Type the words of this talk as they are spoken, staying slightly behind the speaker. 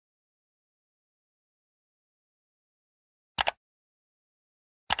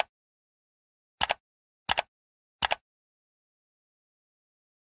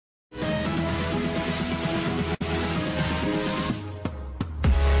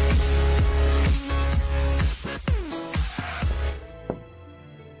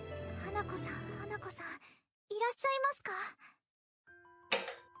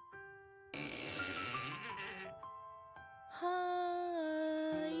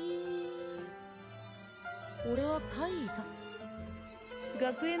俺は怪異さ。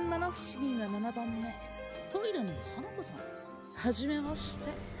学園七不思議が7番目。トイレの花子さん。はじめまして。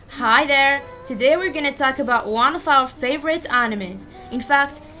Hi there! Today we're gonna talk about one of our favorite animes. In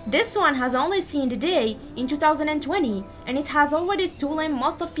fact, this one has only seen the day in 2020, and it has already stolen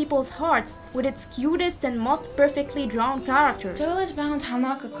most of people's hearts with its cutest and most perfectly drawn characters. Toilet-Bound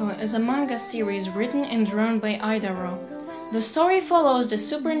Hanako-Kun is a manga series written and drawn by Idaro. The story follows the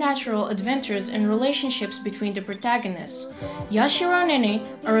supernatural adventures and relationships between the protagonists, Yashiro Nene,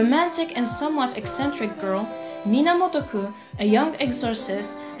 a romantic and somewhat eccentric girl, Minamoto-ku, a young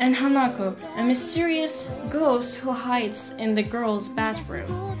exorcist, and Hanako, a mysterious ghost who hides in the girl's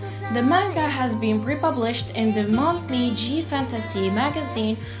bathroom. The manga has been pre-published in the monthly G-Fantasy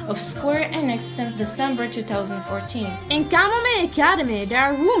magazine of Square Enix since December 2014. In Kamome Academy, there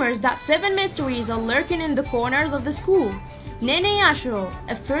are rumors that 7 mysteries are lurking in the corners of the school. Nene Yashiro,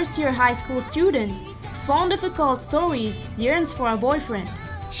 a first-year high school student, fond of occult stories, yearns for a boyfriend.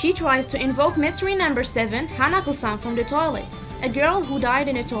 She tries to invoke mystery number 7, Hanako-san, from the toilet, a girl who died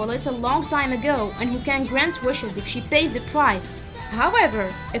in a toilet a long time ago and who can grant wishes if she pays the price.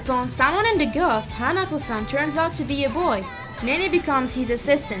 However, upon summoning the ghost, Hanako-san turns out to be a boy. Nene becomes his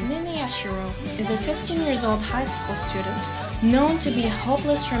assistant. Nene Yashiro is a 15-year-old high school student, known to be a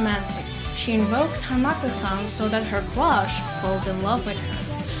hopeless romantic. She invokes Hanako-san so that her crush falls in love with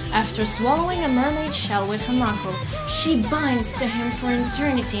her. After swallowing a mermaid shell with Hanako, she binds to him for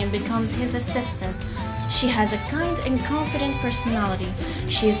eternity and becomes his assistant. She has a kind and confident personality.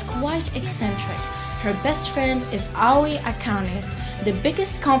 She is quite eccentric. Her best friend is Aoi Akane. The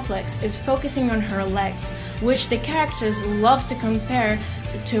biggest complex is focusing on her legs, which the characters love to compare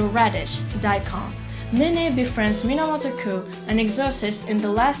to a radish, daikon. Nene befriends Minamoto-ku, an exorcist in the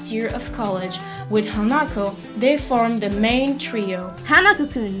last year of college. With Hanako, they form the main trio.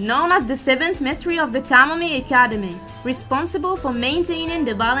 Hanako-kun, known as the 7th mystery of the Kamome Academy, responsible for maintaining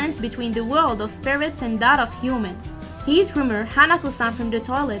the balance between the world of spirits and that of humans. His rumor, Hanako-san from the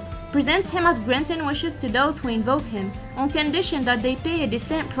toilet, presents him as granting wishes to those who invoke him, on condition that they pay a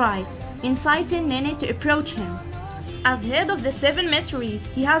decent price, inciting Nene to approach him. As head of the 7 mysteries,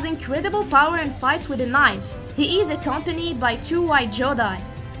 he has incredible power and fights with a knife. He is accompanied by 2 white Jodai.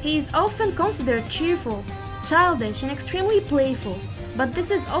 He is often considered cheerful, childish, and extremely playful, but this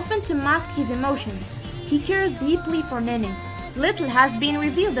is often to mask his emotions. He cares deeply for Nene. Little has been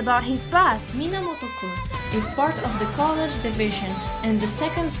revealed about his past. Minamoto-ku is part of the college division and the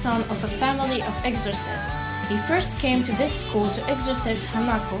second son of a family of exorcists. He first came to this school to exorcise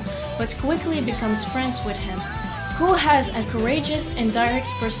Hanako, but quickly becomes friends with him. Ku has a courageous and direct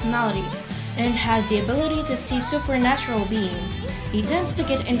personality and has the ability to see supernatural beings. He tends to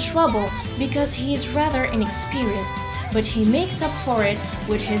get in trouble because he is rather inexperienced, but he makes up for it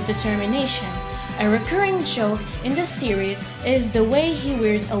with his determination. A recurring joke in the series is the way he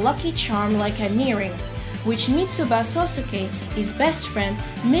wears a lucky charm like an earring, which Mitsuba Sosuke, his best friend,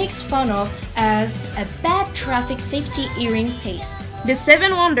 makes fun of as a bad traffic safety earring taste. The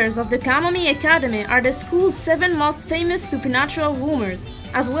 7 wonders of the Kamome Academy are the school's 7 most famous supernatural rumors,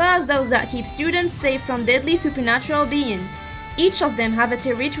 as well as those that keep students safe from deadly supernatural beings. Each of them have a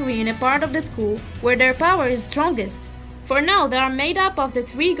territory in a part of the school where their power is strongest. For now, they are made up of the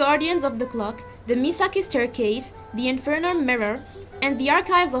 3 guardians of the clock, the Misaki staircase, the Infernal Mirror, and the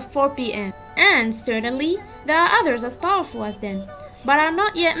archives of 4 p.m. And, certainly, there are others as powerful as them, but are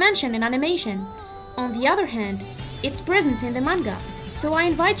not yet mentioned in animation. On the other hand, it's present in the manga, so I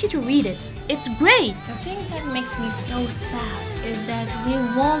invite you to read it. It's great! The thing that makes me so sad is that we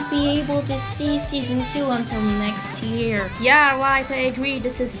won't be able to see season 2 until next year. Yeah, right, I agree,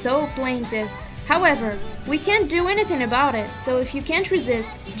 this is so plaintive. However, we can't do anything about it, so if you can't resist,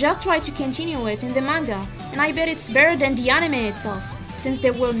 just try to continue it in the manga, and I bet it's better than the anime itself, since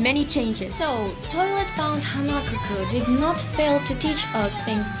there were many changes. So, Toilet-Bound Hanako-Kun did not fail to teach us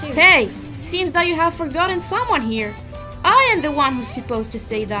things too. Hey! Seems that you have forgotten someone here. I am the one who's supposed to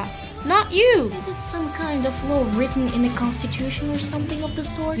say that, not you! Is it some kind of law written in the constitution or something of the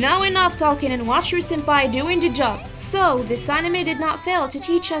sort? Now enough talking and watch your senpai doing the job. So, this anime did not fail to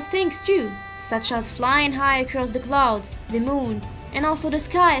teach us things too, such as flying high across the clouds, the moon, and also the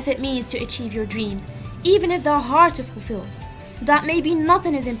sky if it means to achieve your dreams, even if they are hard to fulfill. That maybe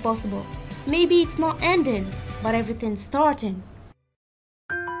nothing is impossible. Maybe it's not ending, but everything's starting.